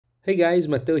Hey guys,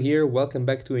 Matteo here, welcome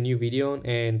back to a new video,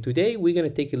 and today we're going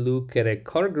to take a look at a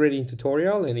color grading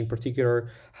tutorial, and in particular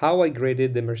how I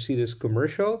graded the Mercedes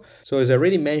commercial. So as I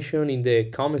already mentioned in the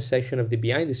comment section of the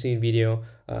behind the scene video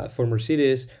for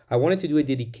Mercedes, I wanted to do a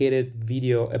dedicated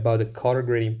video about the color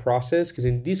grading process, because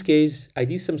in this case I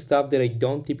did some stuff that I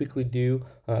don't typically do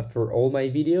for all my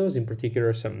videos, in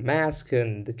particular some mask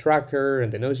and the tracker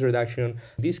and the noise reduction. In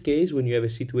this case, when you have a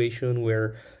situation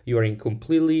where you are in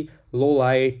completely low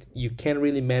light, you can't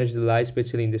really manage the light,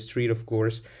 especially in the street, of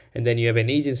course, and then you have an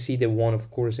agency that want, of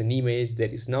course, an image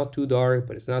that is not too dark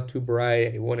but it's not too bright,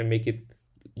 and you want to make it,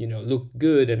 you know, look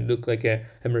good and look like a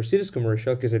Mercedes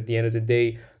commercial, because at the end of the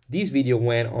day this video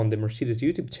went on the Mercedes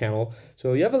YouTube channel,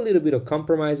 so you have a little bit of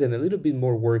compromise and a little bit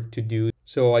more work to do.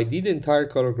 So I did the entire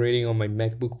color grading on my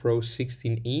MacBook Pro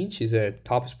 16-inch. It's a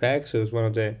top spec, so it's one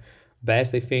of the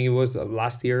best, I think it was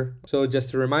last year. So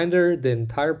just a reminder, the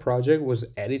entire project was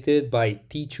edited by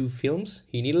T2 Films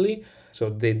in Italy. So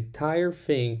the entire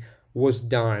thing was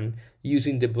done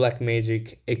using the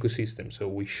Blackmagic ecosystem. So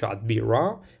we shot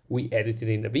B-Raw, we edited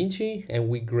in DaVinci, and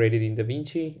we graded in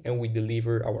DaVinci, and we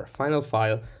delivered our final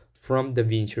file from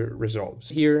DaVinci Resolve.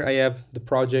 Here I have the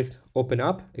project open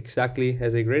up exactly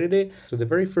as I graded it. So the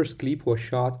very first clip was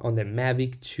shot on the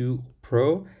Mavic 2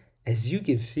 Pro. As you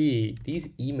can see, this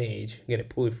image, I'm gonna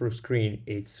pull it full screen,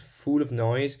 it's full of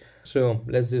noise. So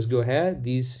let's just go ahead.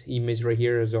 This image right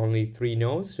here is only 3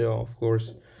 nodes. So of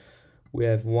course we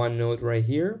have one node right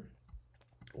here,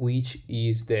 which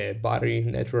is the battery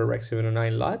Natural Rec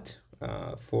 709 LUT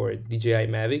for DJI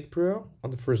Mavic Pro.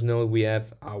 On the first node we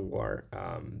have our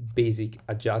basic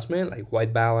adjustment like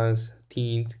white balance,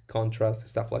 tint, contrast,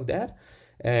 stuff like that.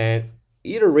 And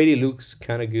it already looks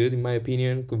kind of good in my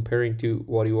opinion comparing to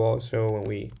what it was. So when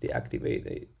we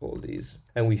deactivate all these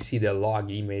and we see the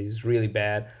log image is really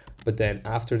bad, but then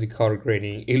after the color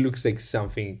grading it looks like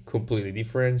something completely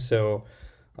different. So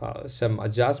some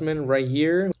adjustment right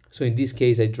here. So in this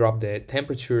case I dropped the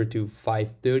temperature to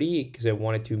 530 because I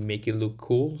wanted to make it look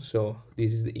cool. So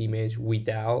this is the image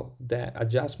without that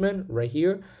adjustment right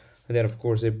here. And then of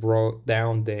course I brought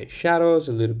down the shadows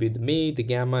a little bit, the mid, the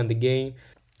gamma, and the gain.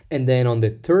 And then on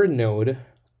the third node,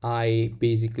 I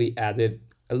basically added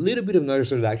a little bit of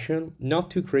noise reduction,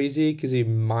 not too crazy because it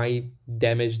might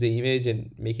damage the image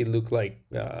and make it look like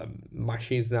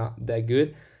machine's not that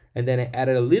good. And then I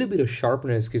added a little bit of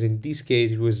sharpness because in this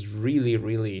case, it was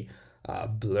really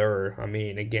blur. I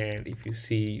mean, again, if you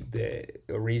see the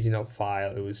original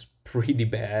file, it was pretty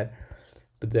bad.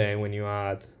 But then when you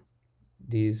add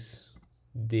this,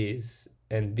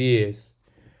 and this,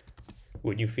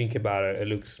 when you think about it, it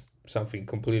looks something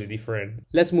completely different.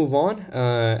 Let's move on.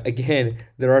 Again,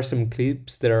 there are some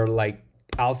clips that are like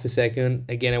half a second.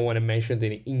 Again, I want to mention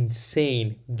the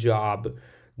insane job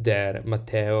that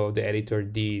Matteo, the editor,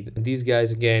 did. These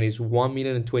guys, again, is 1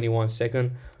 minute and 21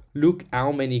 seconds. Look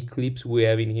how many clips we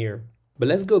have in here. But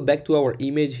let's go back to our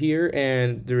image here,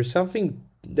 and there is something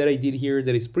that I did here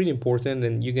that is pretty important,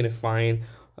 and you're gonna find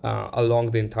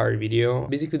along the entire video.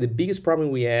 Basically, the biggest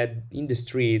problem we had in the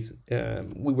streets,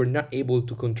 we were not able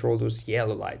to control those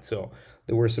yellow lights. So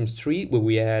there were some street where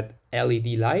we had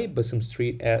LED light, but some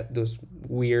street had those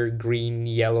weird green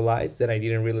yellow lights that I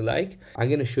didn't really like.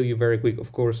 I'm gonna show you very quick.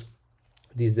 Of course,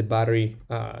 this is the battery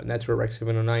Natural Rec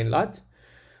 709 LUT.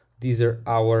 These are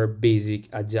our basic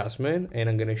adjustment, and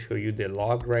I'm gonna show you the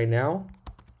log right now.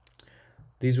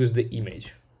 This was the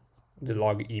image, the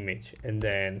log image, and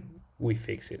then we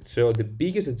fix it. So the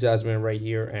biggest adjustment right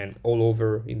here and all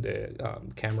over in the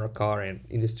camera car and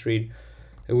in the street,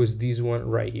 it was this one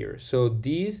right here. So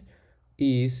this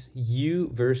is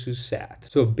U versus SAT.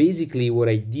 So basically what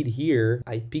I did here,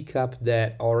 I pick up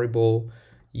that horrible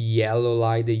yellow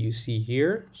light that you see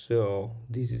here. So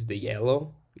this is the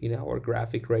yellow in our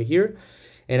graphic right here,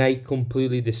 and I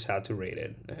completely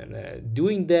desaturated. And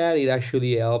doing that, it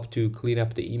actually helped to clean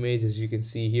up the image. As you can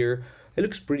see here, it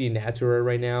looks pretty natural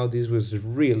right now. This was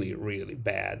really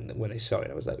bad. When I saw it,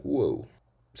 I was like, whoa.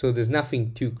 So there's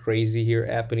nothing too crazy here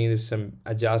happening. There's some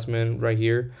adjustment right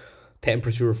here.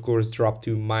 Temperature, of course, dropped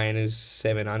to minus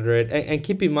 700. And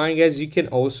keep in mind, guys, you can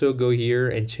also go here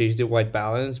and change the white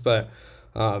balance. But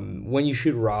when you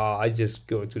shoot raw, I just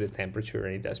go to the temperature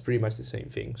and it does pretty much the same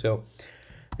thing. So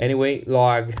anyway,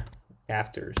 log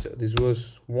after. So this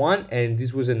was one, and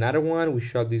this was another one. We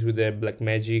shot this with the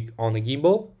Blackmagic on the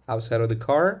gimbal outside of the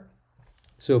car.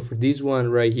 So for this one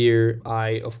right here,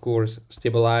 I of course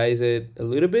stabilized it a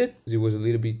little bit because it was a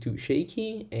little bit too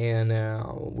shaky, and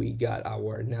we got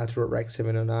our Natural Rec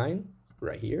 709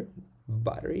 right here,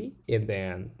 battery, and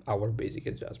then our basic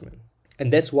adjustment.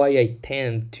 And that's why I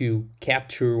tend to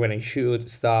capture when I shoot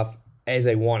stuff as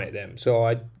I wanted them. So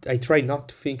I try not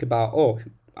to think about, oh,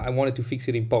 I wanted to fix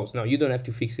it in post. No, you don't have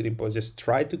to fix it in post. Just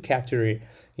try to capture it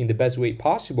in the best way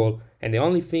possible. And the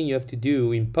only thing you have to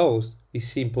do in post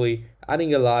is simply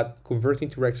adding a LUT, converting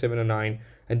to Rec 709,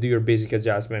 and do your basic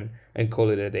adjustment and call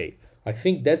it a day. I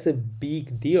think that's a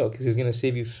big deal because it's going to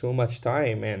save you so much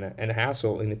time and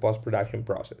hassle in the post-production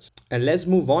process. And let's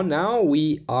move on now.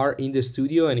 We are in the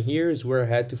studio, and here is where I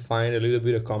had to find a little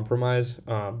bit of compromise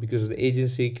because of the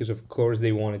agency, because of course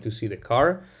they wanted to see the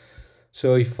car.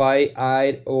 So if I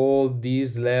add all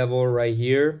these level right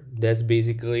here, that's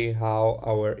basically how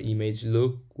our image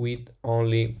look with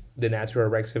only the natural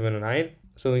Rec 709.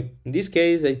 So in this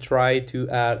case, I try to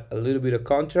add a little bit of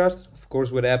contrast. Of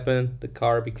course, what happened, the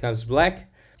car becomes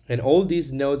black, and all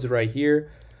these nodes right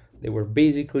here, they were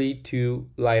basically to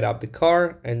light up the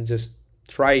car and just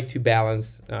try to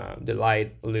balance the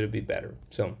light a little bit better.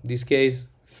 So in this case,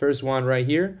 first one right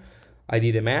here, I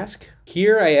did a mask.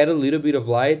 Here I add a little bit of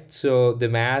light, so the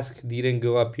mask didn't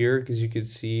go up here because you could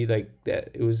see like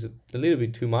that it was a little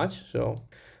bit too much. So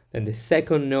then the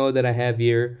second node that I have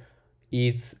here,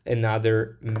 it's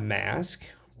another mask,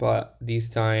 but this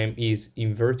time is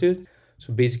inverted.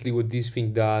 So basically what this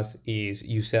thing does is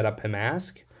you set up a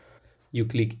mask, you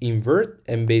click invert,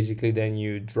 and basically then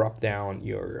you drop down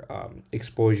your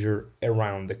exposure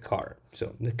around the car.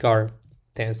 So the car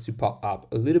tends to pop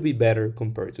up a little bit better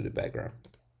compared to the background.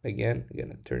 Again, I'm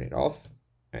gonna turn it off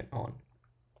and on.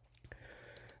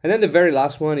 And then the very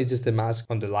last one is just a mask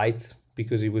on the light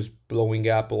because it was blowing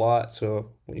up a lot.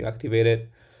 So when you activate it,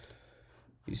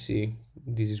 you see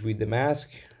this is with the mask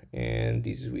and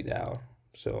this is without.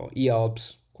 So it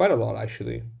helps quite a lot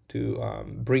actually to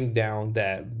bring down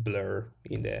that blur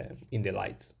in the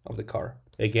lights of the car.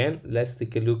 Again, let's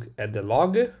take a look at the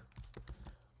log,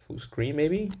 full screen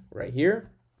maybe, right here.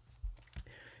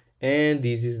 And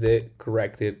this is the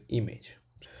corrected image.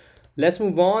 Let's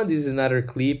move on. This is another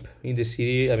clip in the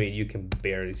city. I mean, you can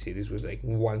barely see. This was like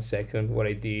 1 second what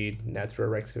I did, natural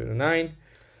Rec 709,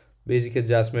 basic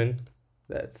adjustment.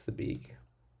 That's the big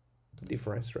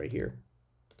difference right here.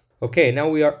 Okay, now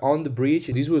we are on the bridge.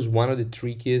 This was one of the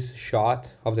trickiest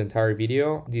shot of the entire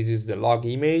video. This is the log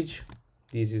image.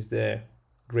 This is the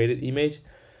graded image.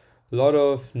 A lot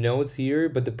of nodes here,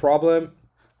 but the problem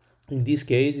in this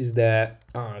case is that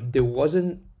there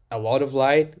wasn't a lot of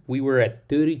light. We were at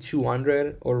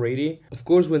 3200 already. Of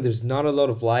course, when there's not a lot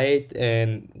of light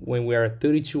and when we are at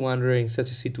 3200 in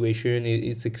such a situation,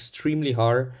 it's extremely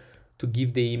hard to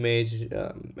give the image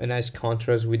a nice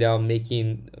contrast without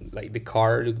making like the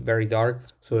car look very dark.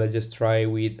 So let's just try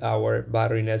with our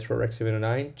battery natural Rec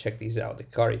 709. Check this out. The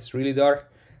car is really dark.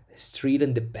 The street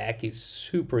and the back is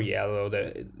super yellow.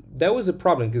 That was a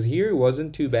problem because here it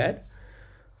wasn't too bad.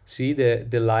 See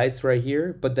the lights right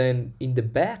here, but then in the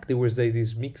back there was like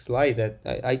this mixed light that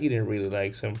I didn't really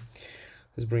like. So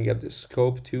let's bring up the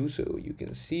scope too so you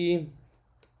can see.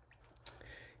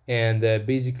 And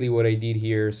basically what I did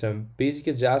here, some basic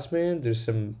adjustment. There's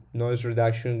some noise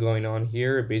reduction going on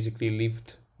here. Basically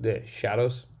lift the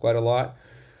shadows quite a lot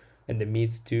and the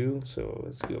mids too. So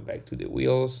let's go back to the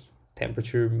wheels.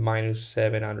 Temperature minus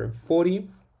 740.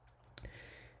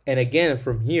 And again,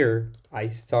 from here, I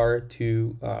start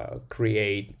to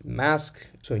create mask.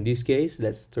 So in this case,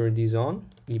 let's turn this on.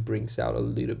 It brings out a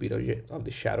little bit of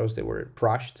the shadows that were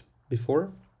brushed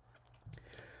before.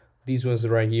 These ones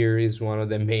right here is one of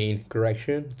the main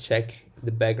correction. Check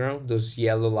the background, those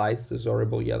yellow lights, those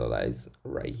horrible yellow lights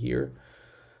right here.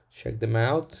 Check them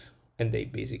out and they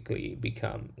basically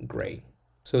become gray.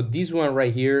 So this one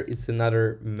right here, it's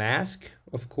another mask,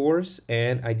 of course,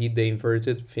 and I did the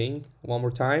inverted thing one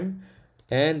more time.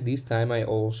 And this time I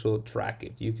also track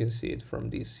it. You can see it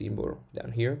from this symbol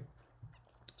down here.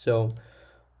 So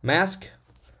mask,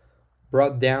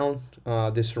 brought down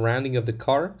the surrounding of the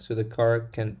car so the car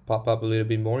can pop up a little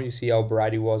bit more. You see how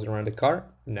bright it was around the car.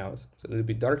 Now it's a little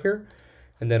bit darker.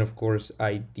 And then of course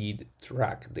I did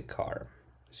track the car.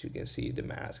 As you can see, the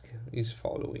mask is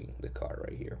following the car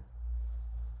right here.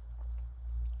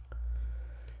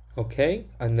 Okay,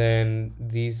 and then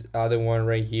this other one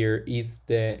right here is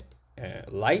the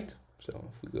light.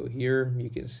 So if we go here, you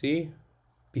can see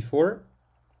before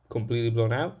completely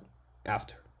blown out,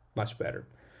 after much better.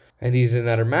 And this is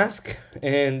another mask,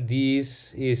 and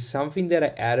this is something that I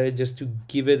added just to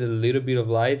give it a little bit of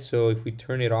light. So if we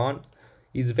turn it on,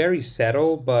 it's very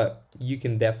subtle, but you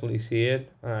can definitely see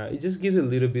it. It just gives a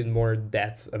little bit more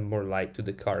depth and more light to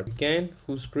the car. Again,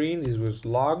 full screen, this was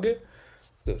log.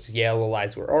 Those yellow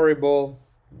lights were horrible.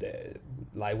 The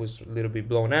light was a little bit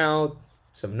blown out,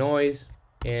 some noise,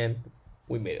 and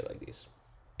we made it like this.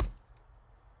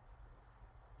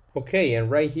 Okay, and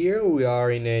right here we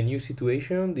are in a new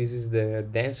situation. This is the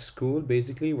dance school,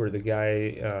 basically, where the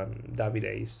guy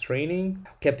Davide is training.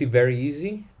 Kept it very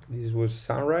easy. This was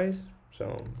sunrise,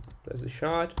 so that's the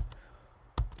shot.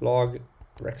 Log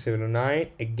Rec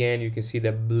 709. Again, you can see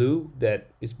the blue that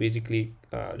is basically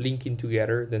linking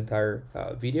together the entire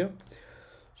video.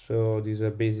 So these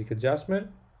are basic adjustment.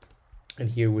 And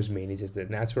here was mainly just the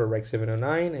natural Rec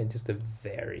 709 and just a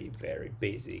very, very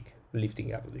basic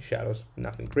lifting up of the shadows,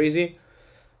 nothing crazy.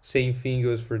 Same thing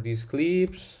goes for these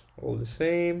clips, all the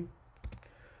same.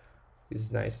 This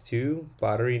is nice too.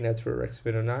 Battery natural Rec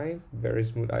 709, very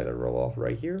smooth idler roll off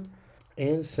right here,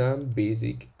 and some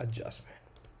basic adjustment,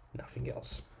 nothing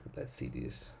else. Let's see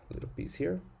this little piece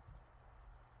here.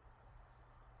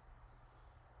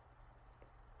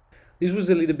 This was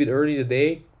a little bit early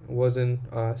today, it wasn't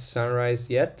sunrise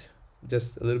yet,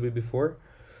 just a little bit before.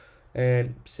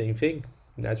 And same thing,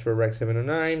 natural Rec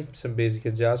 709, some basic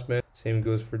adjustment. Same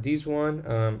goes for this one.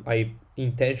 I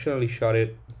intentionally shot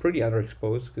it pretty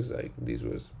underexposed because like this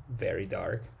was very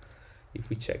dark. If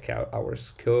we check out our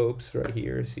scopes right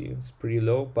here, see it's pretty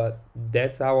low, but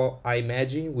that's how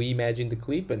we imagine the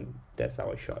clip, and that's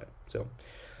how I shot it. So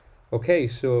okay,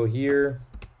 so here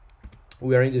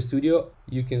we are in the studio.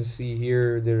 You can see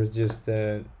here there's just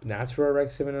a natural Rec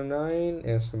 709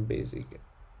 and some basic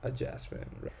adjustment.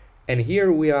 And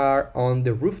here we are on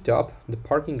the rooftop, the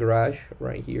parking garage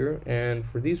right here. And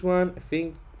for this one, I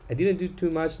think I didn't do too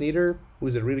much neither. It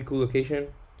was a really cool location.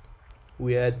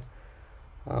 We had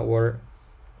our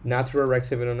natural Rec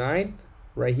 709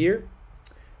 right here,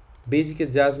 basic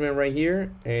adjustment right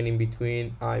here, and in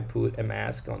between I put a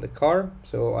mask on the car,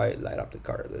 so I light up the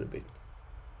car a little bit.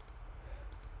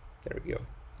 There we go,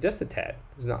 just a tad.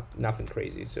 It's nothing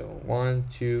crazy. So 1,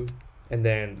 2, and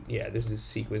then yeah, there's this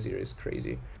sequence here is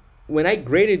crazy. When I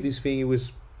graded this thing, it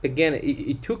was, again,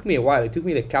 it took me a while. It took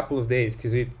me a couple of days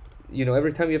because it, you know,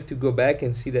 every time you have to go back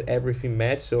and see that everything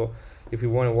matched. So if you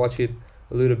want to watch it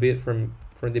a little bit from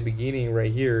the beginning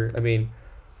right here, I mean,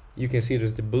 you can see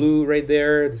there's the blue right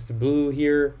there, there's the blue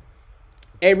here.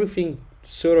 Everything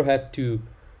sort of had to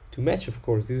match, of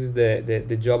course. This is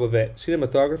the job of a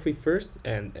cinematography first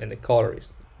and a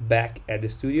colorist. Back at the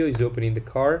studio is opening the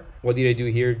car. What did I do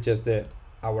here? Just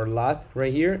our LUT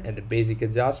right here and the basic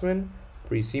adjustment,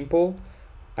 pretty simple.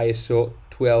 ISO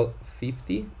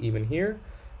 1250 even here.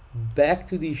 Back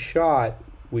to the shot,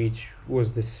 which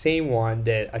was the same one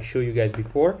that I showed you guys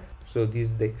before. So this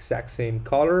is the exact same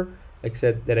color,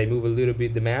 except that I move a little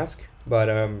bit the mask, but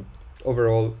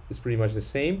overall it's pretty much the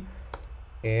same.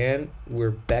 And we're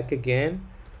back again,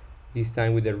 this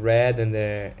time with the red and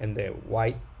the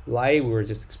white light. We were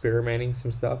just experimenting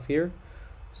some stuff here.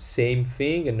 Same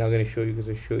thing, I'm not going to show you because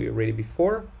I showed you already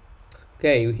before.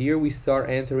 Okay, here we start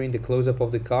entering the close-up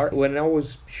of the car. When I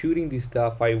was shooting this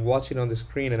stuff, I watched it on the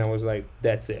screen and I was like,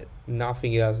 that's it,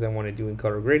 nothing else that I want to do in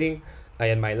color grading. I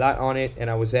had my LUT on it and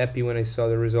I was happy when I saw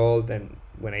the result, and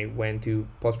when I went to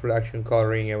post-production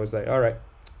coloring, I was like, all right,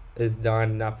 it's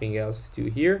done, nothing else to do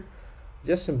here.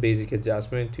 Just some basic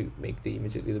adjustment to make the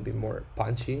image a little bit more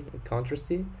punchy and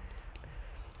contrasty.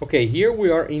 Okay, here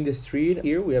we are in the street.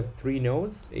 Here we have 3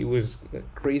 nodes. It was a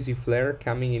crazy flare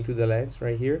coming into the lens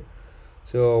right here.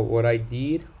 So what I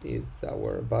did is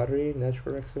our battery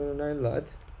natural Rec 709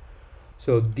 LUT.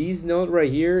 So this node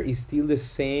right here is still the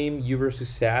same U versus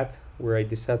sat, where I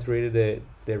desaturated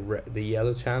the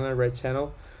yellow channel, red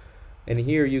channel. And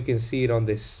here you can see it on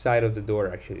the side of the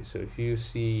door actually. So if you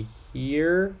see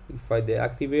here, if I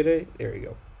deactivate it, there you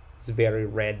go. It's very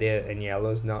red there and yellow,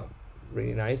 it's not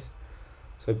really nice.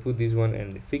 So I put this one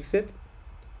and fix it.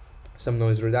 Some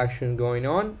noise reduction going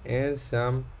on and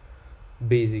some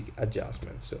basic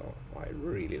adjustment. So I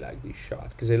really like this shot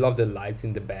because I love the lights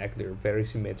in the back. They're very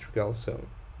symmetrical, so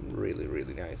really,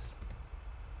 really nice.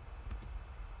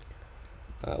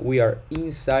 We are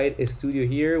inside a studio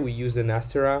here. We use the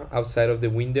Nastera outside of the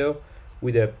window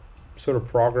with a sort of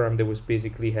program that was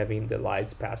basically having the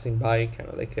lights passing by, kind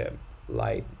of like a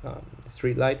light,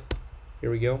 street light.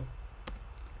 Here we go.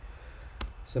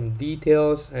 Some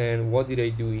details, and what did I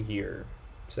do here?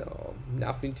 So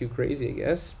nothing too crazy, I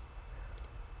guess.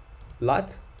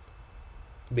 LUT,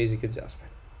 basic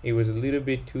adjustment. It was a little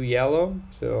bit too yellow,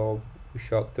 so we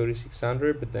shot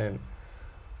 3600, but then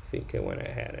I think I went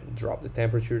ahead and dropped the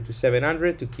temperature to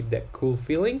 700 to keep that cool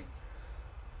feeling.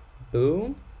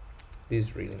 Boom. This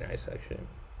is really nice actually.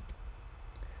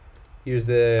 Here's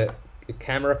the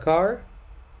camera car,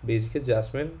 basic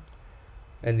adjustment,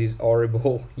 and this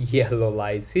horrible yellow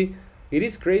light. See, it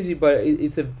is crazy, but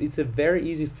it's a very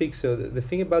easy fix. So the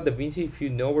thing about DaVinci, if you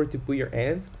know where to put your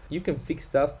hands, you can fix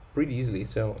stuff pretty easily.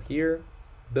 So here,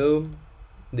 boom,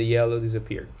 the yellow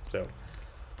disappeared. So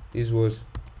this was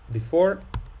before,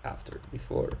 after,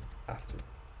 before, after.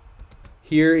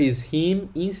 Here is him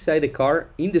inside the car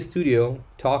in the studio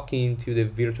talking to the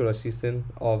virtual assistant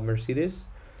of Mercedes.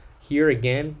 Here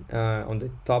again, on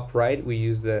the top right, we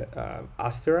use the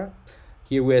Astera.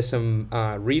 Here we have some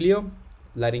Relio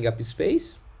lighting up his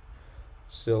face.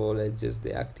 So let's just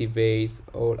deactivate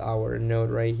all our node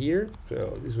right here.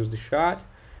 So this was the shot.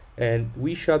 And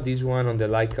we shot this one on the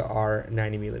Leica R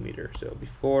 90mm. So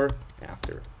before,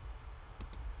 after.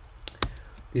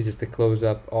 This is the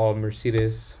close-up of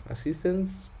Mercedes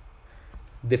assistants.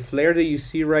 The flare that you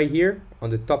see right here on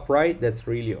the top right, that's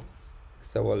Relio.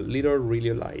 It's a little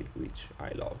Relio light, which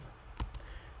I love.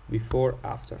 Before,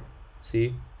 after.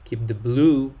 See, keep the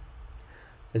blue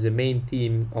as the main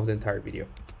theme of the entire video.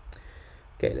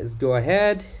 Okay, let's go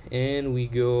ahead and we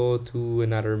go to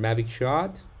another Mavic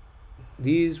shot.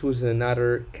 This was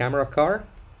another camera car,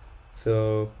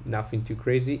 so nothing too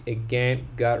crazy. Again,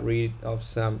 got rid of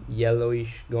some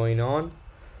yellowish going on.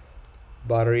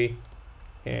 Battery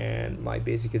and my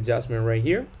basic adjustment right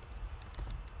here.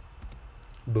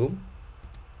 Boom.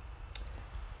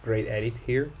 Great edit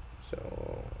here.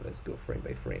 So let's go frame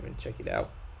by frame and check it out.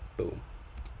 Boom.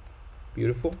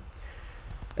 Beautiful.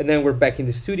 And then we're back in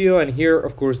the studio, and here,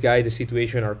 of course, guys, the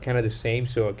situation are kind of the same,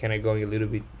 so kind of going a little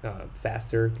bit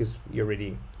faster because you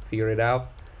already figured it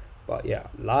out. But yeah,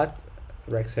 LUT,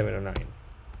 Rec 709,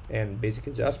 and basic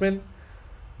adjustment.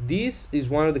 This is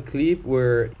one of the clip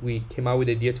where we came out with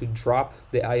the idea to drop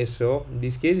the ISO. In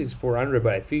this case, it's 400,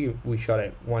 but I think we shot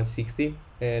at 160.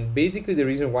 And basically, the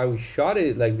reason why we shot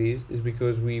it like this is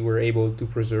because we were able to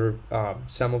preserve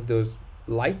some of those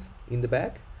lights in the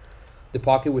back. The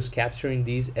pocket was capturing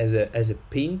these as a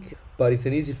pink, but it's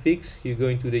an easy fix. You go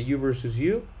into the U versus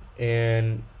U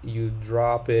and you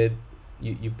drop it,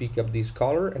 you pick up this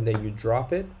color and then you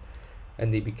drop it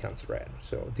and it becomes red.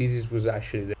 So this was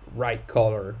actually the right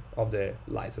color of the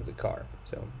lights of the car.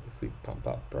 So if we pump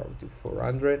up probably to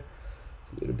 400,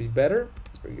 it's a little bit better.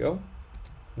 There we go.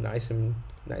 Nice and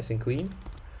clean.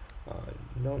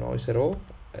 No noise at all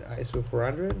at ISO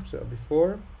 400. So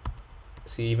before,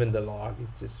 see, even the log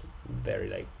is just very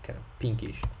like kind of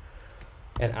pinkish.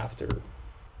 And after,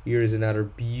 here is another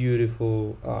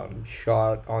beautiful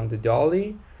shot on the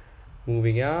dolly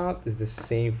moving out. It's the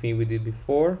same thing we did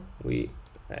before. We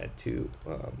had to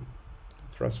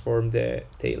transform the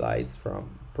taillights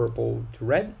from purple to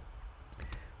red.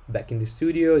 Back in the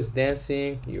studio, it's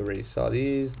dancing. You already saw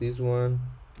this one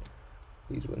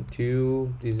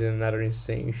too. This is another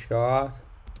insane shot.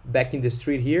 Back in the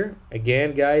street here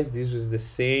again, guys, this was the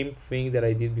same thing that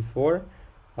I did before.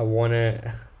 I want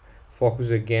to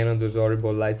focus again on those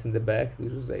horrible lights in the back.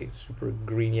 This was a super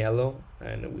green yellow,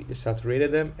 and we just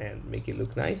saturated them and make it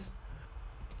look nice.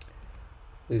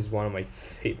 This is one of my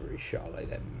favorite shots,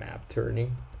 like that map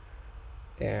turning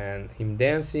and him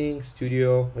dancing.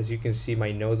 Studio, as you can see,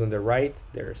 my nodes on the right,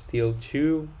 they're still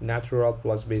 2 natural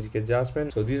plus basic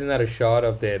adjustment. So this is another shot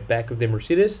of the back of the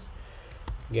Mercedes.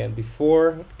 Again,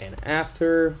 before and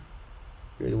after.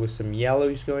 Here there was some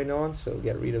yellowish going on, so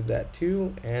get rid of that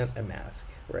too, and a mask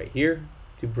right here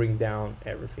to bring down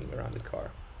everything around the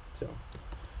car. So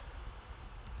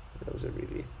that was a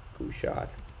really cool shot.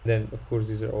 Then of course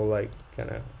these are all like kind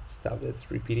of stuff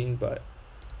that's repeating, but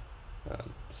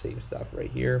same stuff right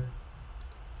here.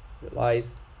 The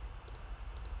lights,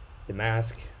 the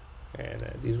mask, and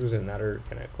this was another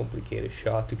kind of complicated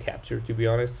shot to capture, to be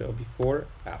honest. So before,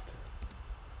 after.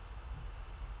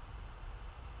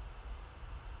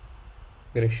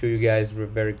 I'm gonna show you guys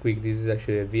very quick. This is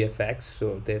actually a VFX,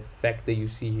 so the effect that you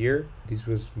see here, this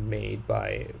was made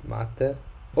by Matte.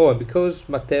 Oh, and because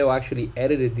Matteo actually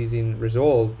edited this in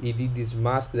Resolve, he did this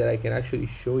mask that I can actually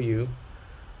show you.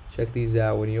 Check this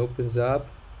out. When he opens up,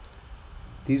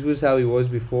 this was how it was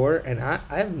before, and I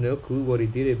have no clue what he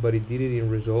did it, but he did it in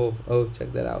Resolve. Oh,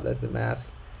 check that out. That's the mask.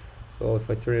 So if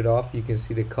I turn it off, you can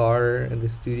see the car and the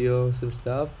studio, some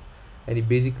stuff, and he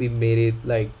basically made it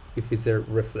like if it's a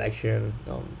reflection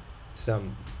on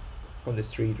the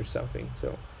street or something.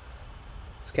 So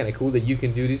it's kind of cool that you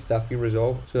can do this stuff in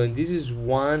Resolve. So and this is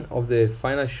one of the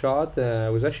final shot.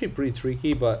 It was actually pretty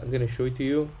tricky, but I'm gonna show it to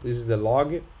you. This is the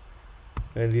log,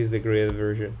 and this is the graded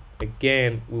version.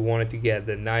 Again, we wanted to get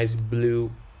the nice blue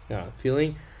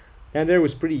feeling, and there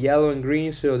was pretty yellow and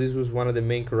green, so this was one of the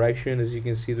main corrections. As you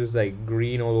can see, there's like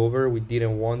green all over. We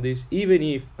didn't want this, even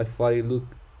if I thought it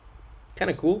looked kind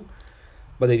of cool,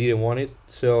 but I didn't want it.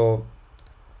 So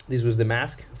this was the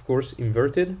mask, of course,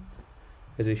 inverted,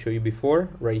 as I showed you before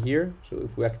right here. So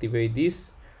if we activate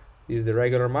this, This is the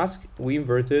regular mask. We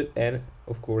inverted, and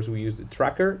of course we use the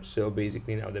tracker. So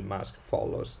basically now the mask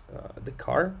follows the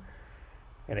car.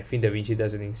 And I think DaVinci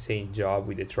does an insane job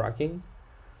with the tracking.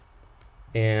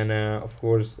 And of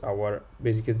course our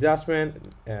basic adjustment,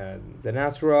 the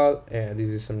natural, and this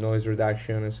is some noise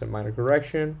reduction and some minor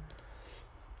correction.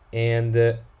 And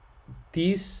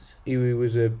this, it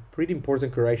was a pretty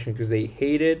important correction because they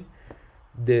hated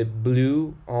the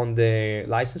blue on the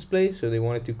license plate, so they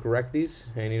wanted to correct this.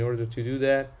 And in order to do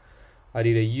that, I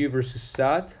did a U versus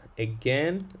SAT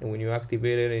again, and when you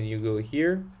activate it and you go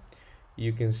here,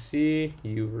 you can see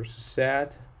U versus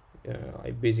SAT.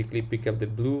 I basically pick up the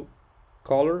blue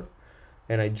color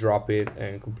and I drop it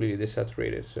and completely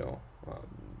desaturate it. So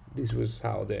this was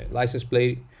how the license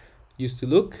plate used to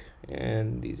look,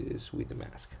 and this is with the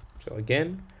mask. So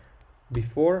again,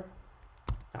 before,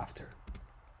 after.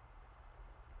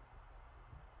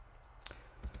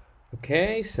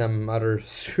 Okay, some other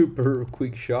super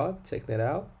quick shot, check that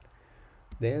out.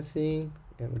 Dancing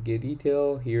and get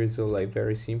detail. Here it's all like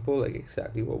very simple, like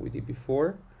exactly what we did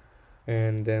before.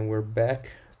 And then we're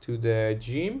back to the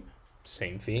gym.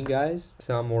 Same thing, guys.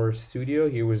 Some more studio.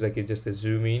 Here was like just a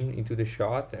zoom in into the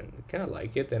shot, and kind of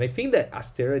like it. And I think that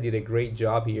Astera did a great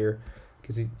job here,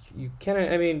 because you kind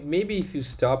of, I mean, maybe if you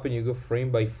stop and you go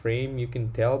frame by frame, you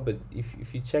can tell. But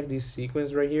if you check this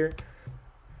sequence right here,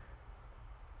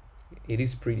 it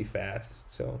is pretty fast.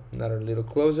 So another little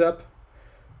close up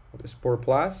of the Sport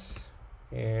Plus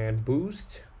and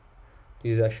boost.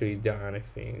 This is actually done, I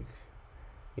think,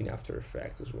 in After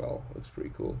Effects as well. Looks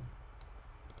pretty cool.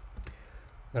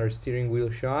 Another steering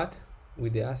wheel shot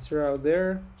with the Astra out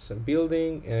there, some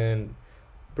building, and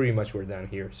pretty much we're done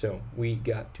here. So we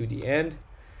got to the end.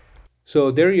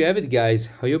 So there you have it, guys.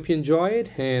 I hope you enjoy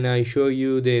it, and I show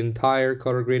you the entire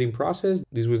color grading process.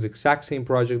 This was the exact same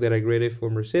project that I graded for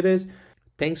Mercedes.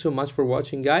 Thanks so much for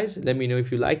watching, guys. Let me know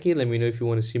if you like it. Let me know if you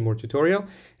want to see more tutorial,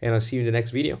 and I'll see you in the next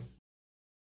video.